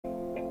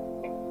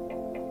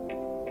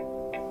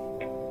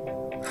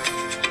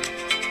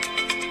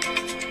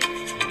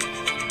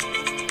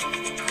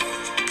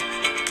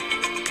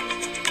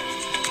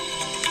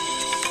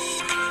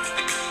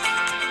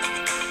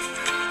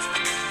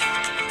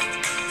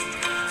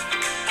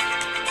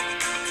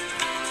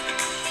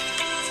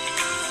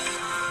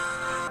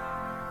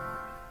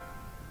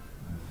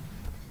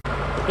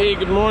Hey,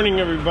 good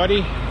morning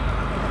everybody.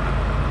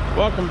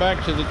 Welcome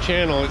back to the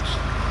channel.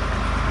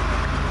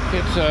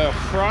 It's a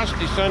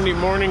frosty Sunday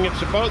morning.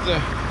 It's about the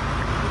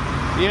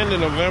end of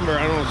November.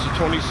 I don't know, it's the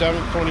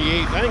 27th,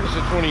 28th. I think it's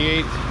the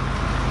 28th.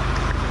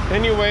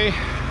 Anyway,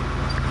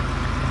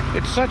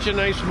 it's such a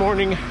nice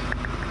morning.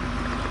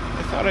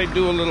 I thought I'd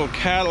do a little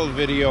cattle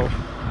video.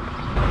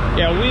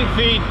 Yeah, we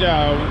feed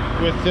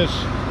with this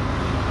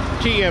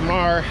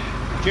TMR.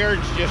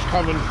 Jared's just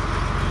coming,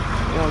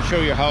 and I'll show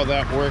you how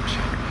that works.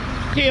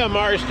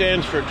 TMR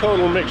stands for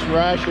Total Mixed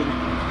Ration,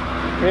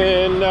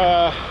 and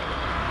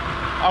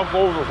I'll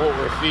go over what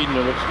we're feeding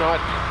them. It's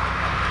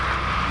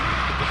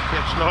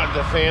not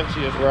the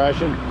fanciest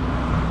ration,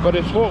 but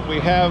it's what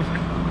we have.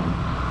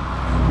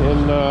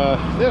 And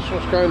this was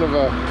kind of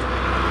a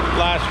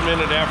last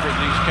minute effort,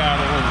 these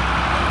cattle, and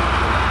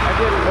I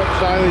didn't put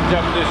silage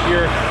up this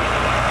year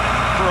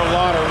for a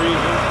lot of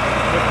reasons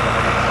that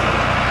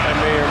I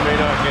may or may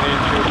not get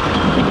into.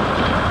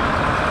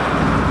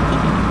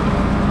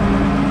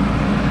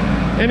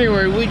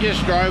 Anyway, we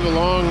just drive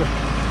along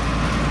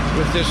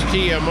with this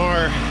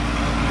TMR.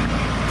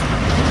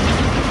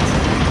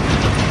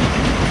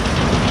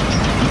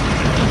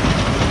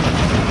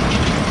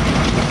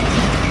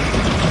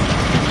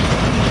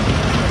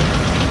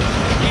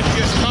 Keeps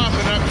just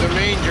popping up the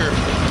manger.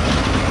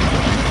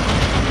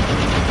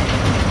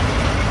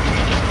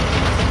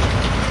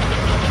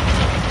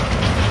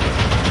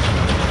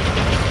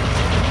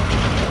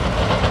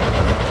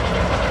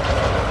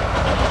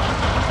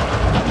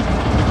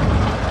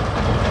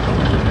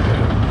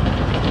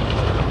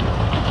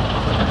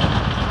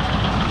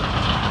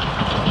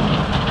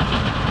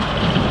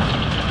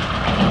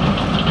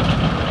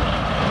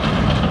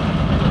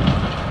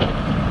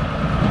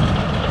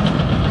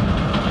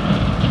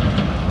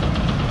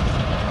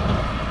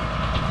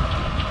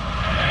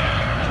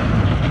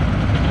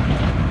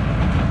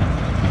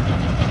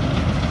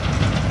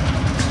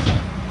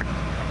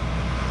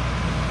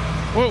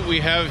 What we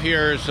have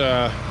here is it's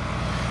a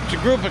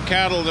group of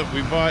cattle that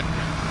we bought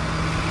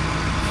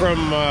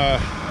from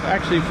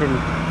actually from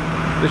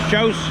the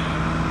Shouse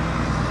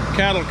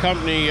Cattle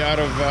Company out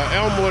of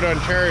Elmwood,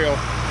 Ontario.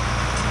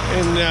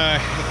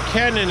 And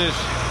Ken and his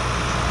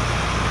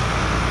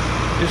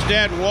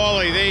dad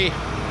Wally,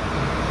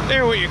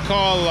 they're what you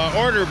call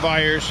order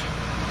buyers.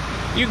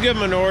 You give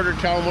them an order,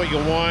 tell them what you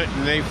want,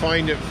 and they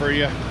find it for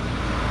you.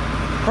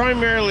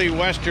 Primarily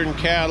Western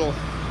cattle.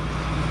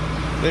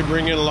 They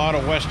bring in a lot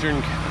of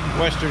Western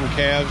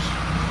calves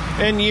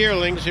and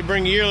yearlings. They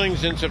bring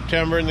yearlings in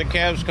September, and the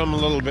calves come a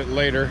little bit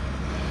later.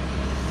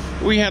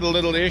 We had a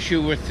little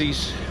issue with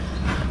these.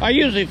 I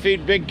usually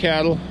feed big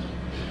cattle.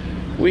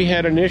 We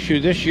had an issue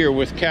this year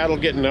with cattle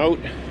getting out,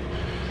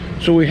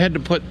 so we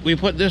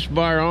put this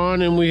bar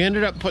on, and we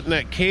ended up putting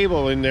that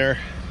cable in there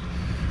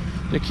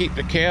to keep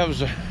the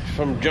calves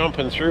from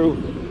jumping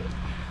through.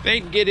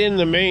 They'd get in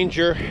the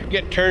manger,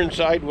 get turned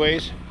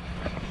sideways.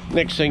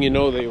 Next thing you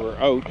know, they were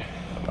out.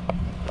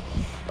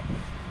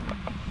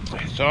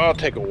 So I'll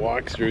take a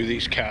walk through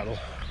these cattle.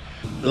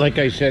 Like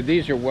I said,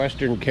 these are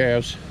Western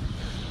calves,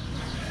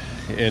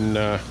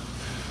 and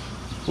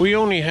we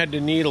only had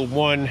to needle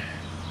one,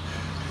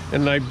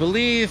 and I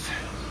believe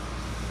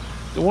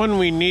the one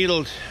we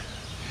needled,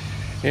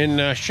 and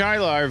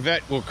Shyla, our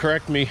vet, will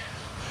correct me,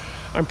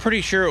 I'm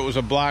pretty sure it was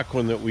a black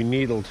one that we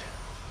needled.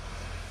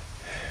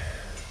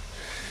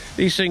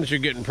 These things are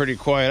getting pretty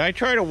quiet. I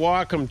try to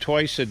walk them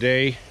twice a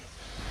day,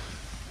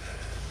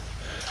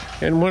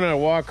 and when I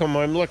walk them,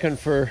 I'm looking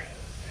for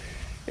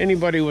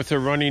anybody with a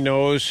runny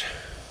nose,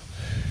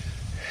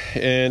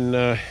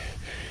 and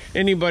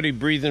anybody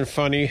breathing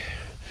funny,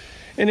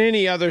 and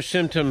any other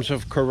symptoms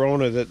of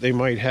corona that they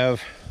might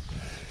have.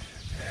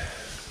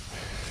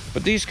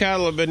 But these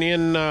cattle have been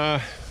in, I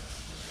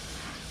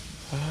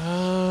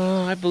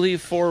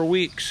believe, 4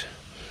 weeks,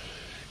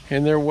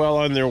 and they're well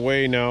on their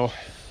way now.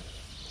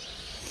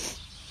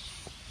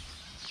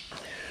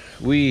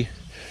 We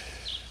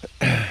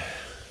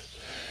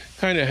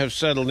kind of have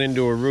settled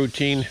into a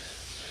routine.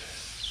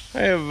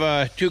 I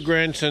have 2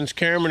 grandsons,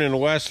 Cameron and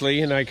Wesley,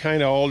 and I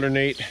kind of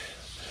alternate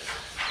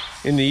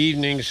in the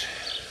evenings.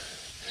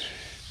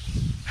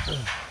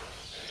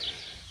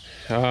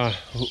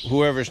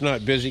 Whoever's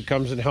not busy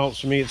comes and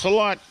helps me. It's a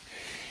lot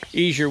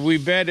easier. We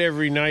bed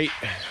every night,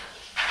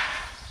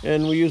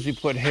 and we usually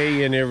put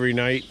hay in every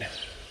night,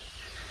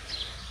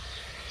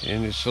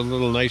 and it's a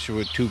little nicer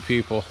with 2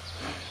 people.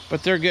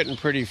 But they're getting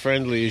pretty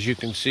friendly, as you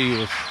can see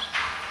with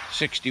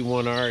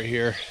 61R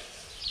here.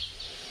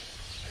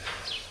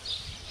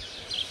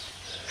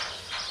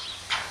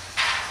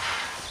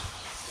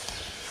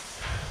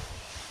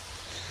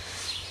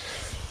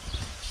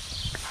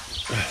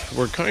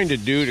 We're kind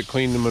of due to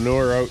clean the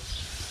manure out.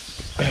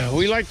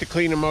 We like to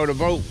clean them out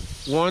about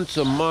once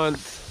a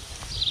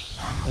month.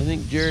 I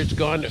think Jared's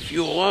gone to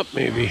fuel up,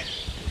 maybe.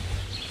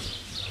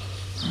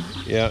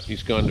 Yeah,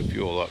 he's gone to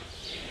fuel up.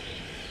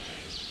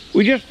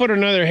 We just put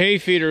another hay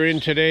feeder in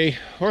today.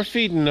 We're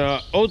feeding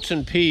oats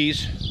and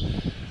peas,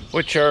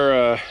 which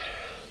are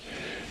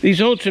These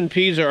oats and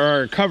peas are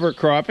our cover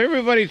crop.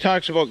 Everybody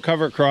talks about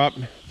cover crop.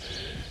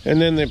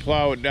 and then they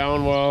plow it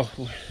down. Well,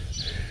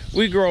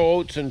 we grow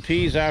oats and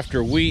peas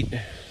after wheat,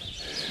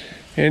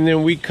 and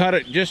then we cut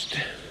it just,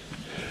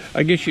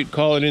 I guess you'd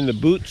call it in the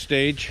boot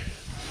stage.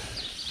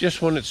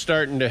 Just when it's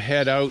starting to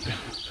head out,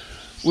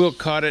 we'll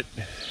cut it,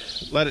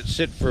 let it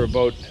sit for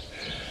about,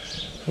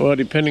 well,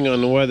 depending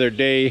on the weather,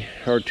 day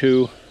or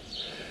two,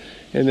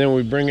 and then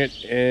we bring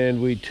it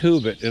and we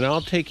tube it. And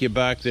I'll take you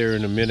back there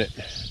in a minute.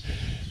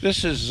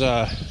 This is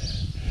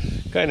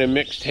kind of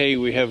mixed hay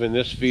we have in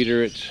this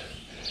feeder. It's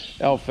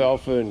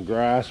alfalfa and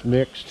grass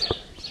mixed.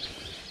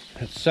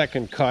 It's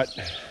second cut,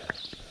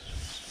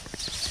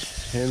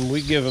 and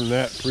we give them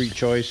that free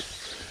choice.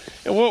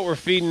 And what we're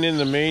feeding in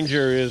the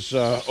manger is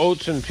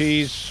oats and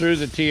peas through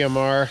the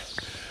TMR,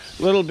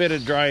 a little bit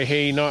of dry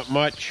hay, not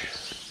much,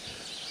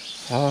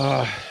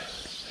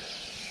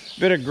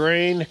 bit of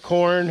grain,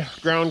 corn,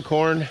 ground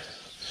corn,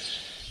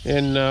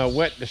 and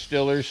wet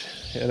distillers,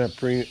 and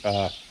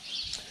a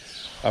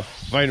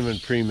vitamin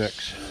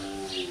premix.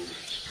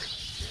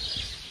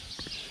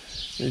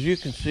 As you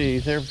can see,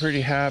 they're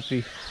pretty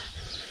happy.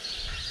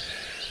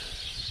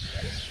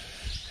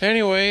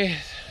 Anyway,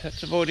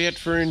 that's about it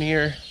for in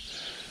here.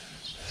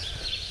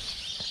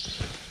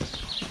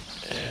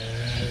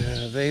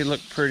 They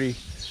look pretty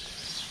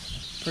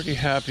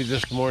happy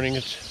this morning.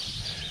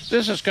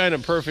 This is kind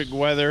of perfect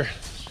weather.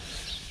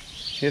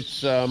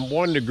 It's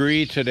 1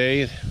 degree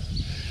today,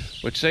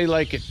 which they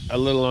like it a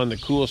little on the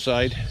cool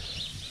side.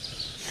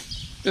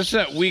 This is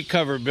that wheat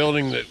cover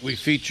building that we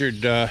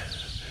featured a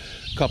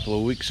couple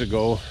of weeks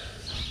ago,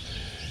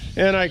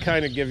 and I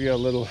kind of give you a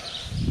little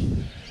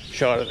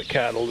shot of the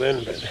cattle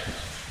then. But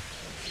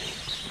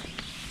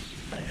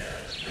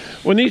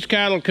when these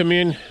cattle come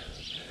in,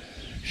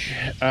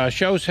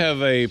 shows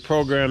have a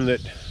program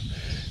that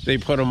they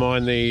put them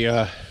on. They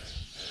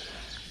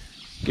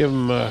give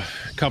them a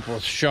couple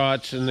of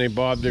shots and they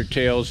bob their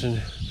tails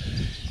and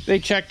they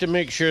check to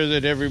make sure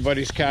that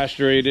everybody's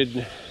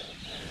castrated.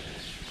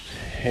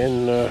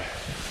 And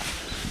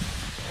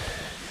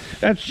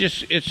that's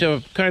just, it's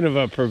a kind of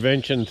a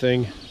prevention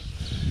thing,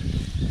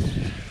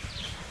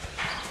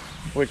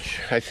 which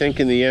I think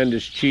in the end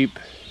is cheap.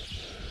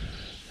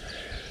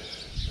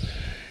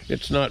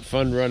 It's not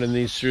fun running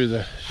these through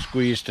the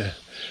squeeze to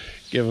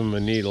give them a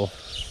needle.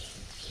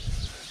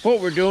 What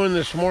we're doing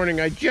this morning,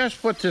 I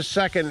just put this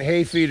second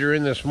hay feeder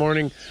in this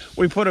morning.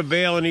 We put a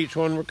bale in each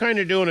one. We're kind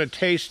of doing a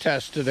taste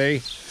test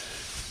today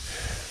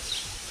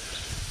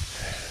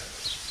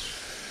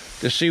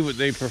to see what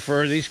they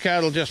prefer. These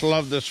cattle just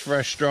love this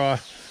fresh straw.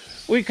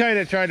 We kind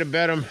of try to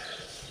bet them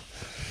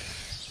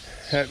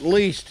at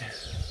least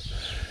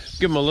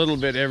give them a little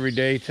bit every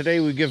day. Today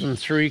we give them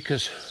 3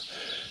 because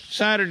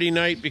Saturday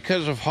night,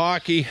 because of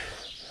hockey,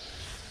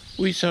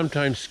 we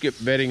sometimes skip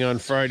bedding on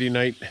Friday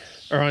night,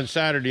 or on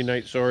Saturday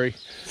night, sorry,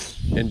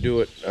 and do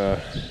it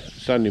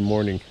Sunday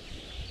morning.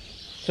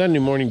 Sunday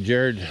morning,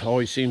 Jared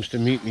always seems to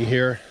meet me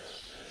here.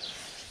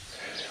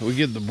 We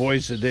give the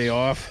boys the day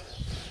off.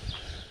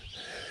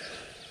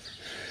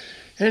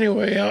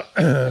 Anyway,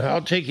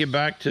 I'll take you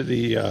back to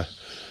the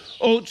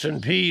oats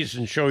and peas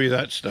and show you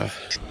that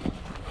stuff.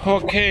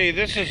 Okay,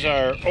 this is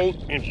our oat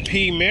and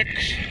pea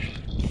mix,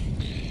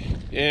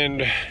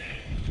 and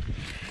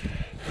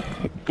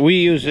we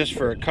use this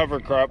for a cover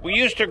crop. We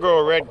used to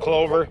grow red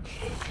clover.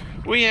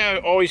 We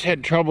have always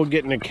had trouble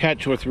getting a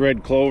catch with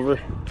red clover,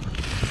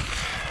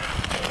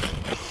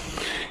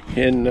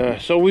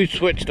 and so we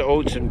switched to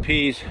oats and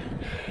peas.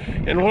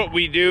 And what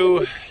we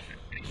do,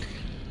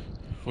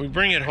 we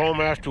bring it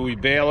home after we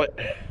bale it.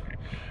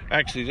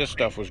 Actually, this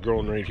stuff was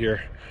grown right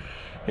here,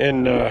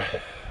 and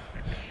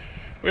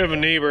we have a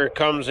neighbor who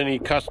comes and he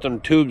custom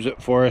tubes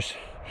it for us,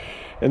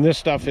 and this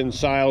stuff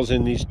ensiles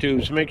in these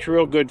tubes. Makes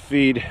real good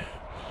feed.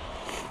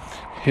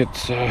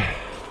 It's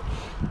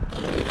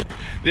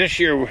this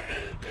year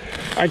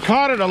I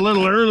caught it a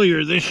little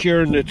earlier this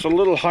year, and it's a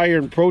little higher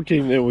in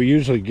protein than we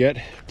usually get,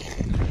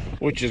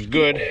 which is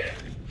good.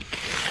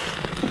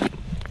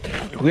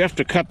 We have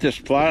to cut this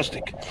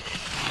plastic.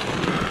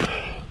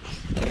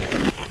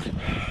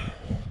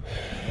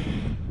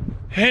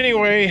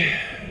 Anyway,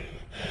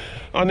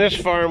 on this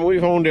farm,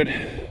 we've owned it,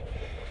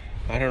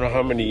 I don't know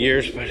how many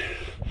years, but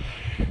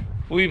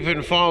we've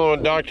been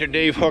following Dr.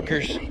 Dave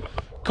Hooker's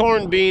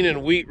corn, bean,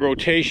 and wheat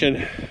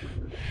rotation.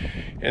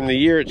 And the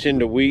year it's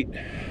into wheat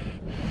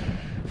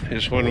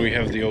is when we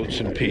have the oats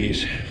and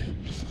peas.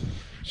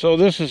 So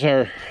this is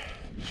our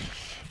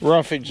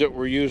roughage that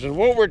we're using.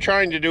 What we're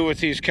trying to do with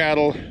these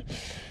cattle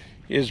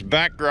is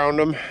background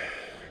them.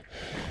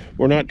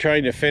 We're not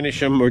trying to finish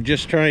them. We're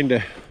just trying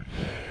to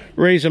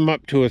raise them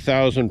up to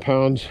 1,000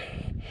 pounds,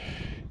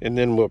 and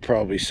then we'll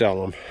probably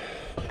sell them.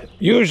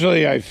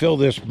 Usually I fill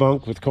this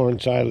bunk with corn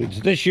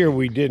silage. This year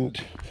we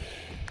didn't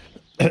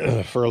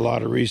for a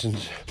lot of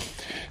reasons.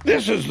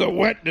 This is the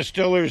wet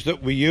distillers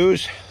that we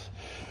use.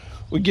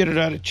 We get it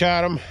out of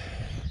Chatham.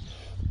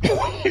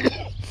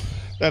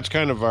 That's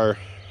kind of our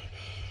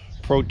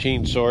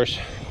protein source.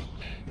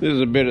 This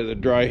is a bit of the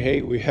dry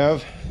hay we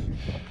have.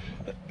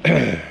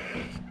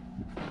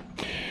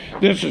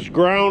 This is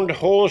ground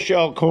whole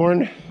shell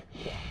corn,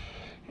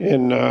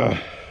 and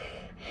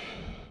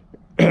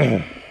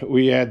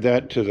we add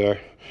that to the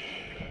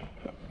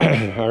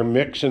our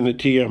mix in the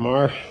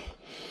TMR.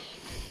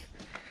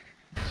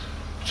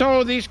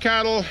 So these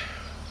cattle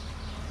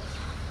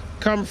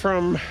come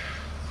from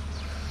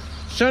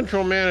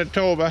central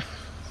Manitoba,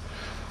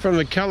 from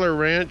the Keller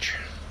Ranch.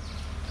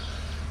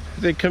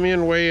 They come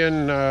in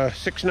weighing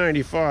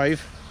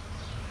 695.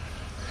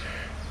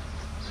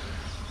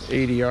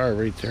 ADR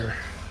right there.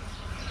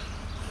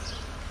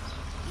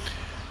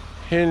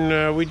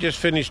 And we just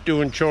finished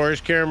doing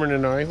chores, Cameron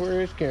and I. Where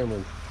is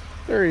Cameron?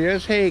 There he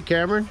is. Hey,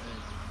 Cameron.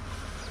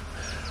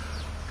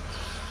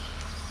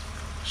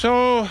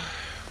 So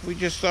we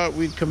just thought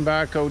we'd come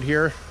back out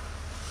here.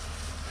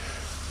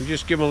 We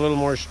just give them a little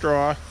more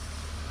straw.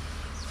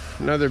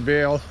 Another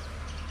bale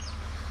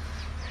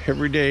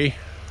every day.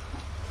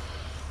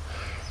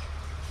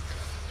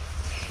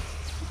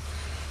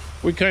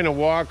 We kind of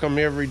walk them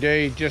every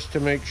day just to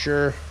make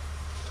sure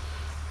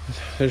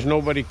there's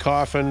nobody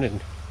coughing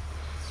and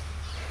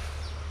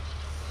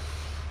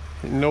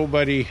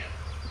nobody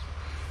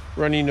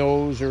runny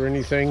nose or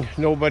anything.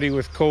 Nobody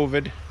with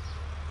COVID. Do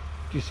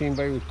you see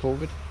anybody with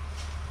COVID?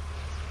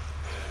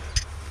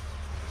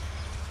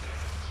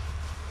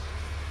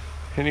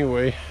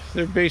 Anyway,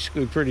 they're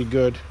basically pretty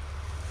good.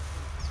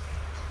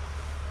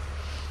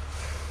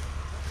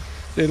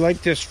 They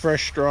like this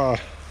fresh straw.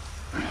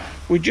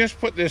 We just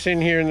put this in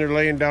here and they're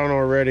laying down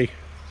already.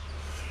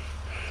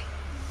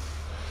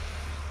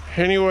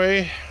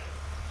 Anyway,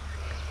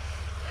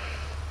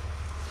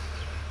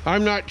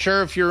 I'm not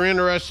sure if you're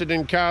interested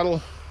in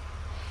cattle.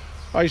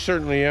 I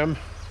certainly am.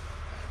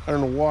 I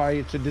don't know why.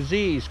 It's a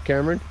disease,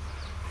 Cameron.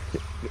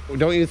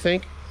 Don't you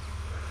think?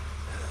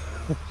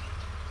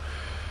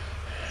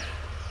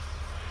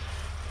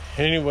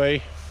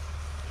 Anyway,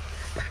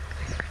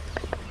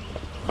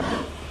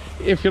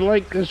 if you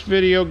like this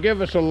video,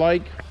 give us a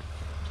like.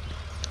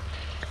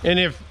 And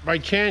if by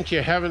chance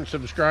you haven't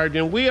subscribed,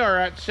 and we are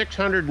at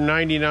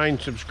 699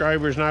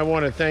 subscribers, and I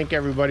want to thank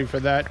everybody for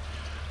that.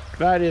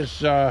 That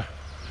is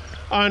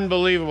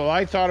unbelievable.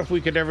 I thought if we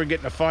could ever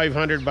get to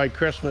 500 by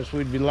Christmas,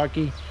 we'd be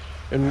lucky.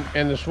 And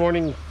this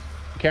morning,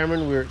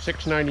 Cameron, we were at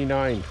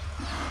 699.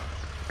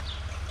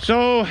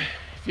 So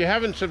if you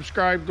haven't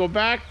subscribed, go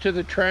back to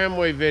the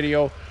tramway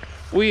video.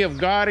 We have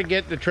got to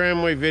get the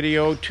tramway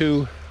video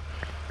to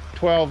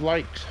 12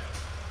 likes.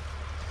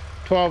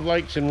 12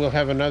 likes and we'll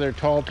have another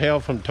tall tale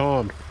from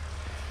Tom.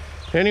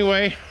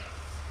 Anyway,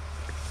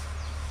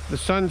 the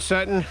sun's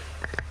setting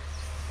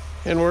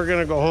and we're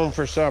gonna go home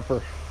for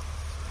supper.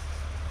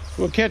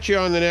 We'll catch you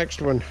on the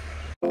next one.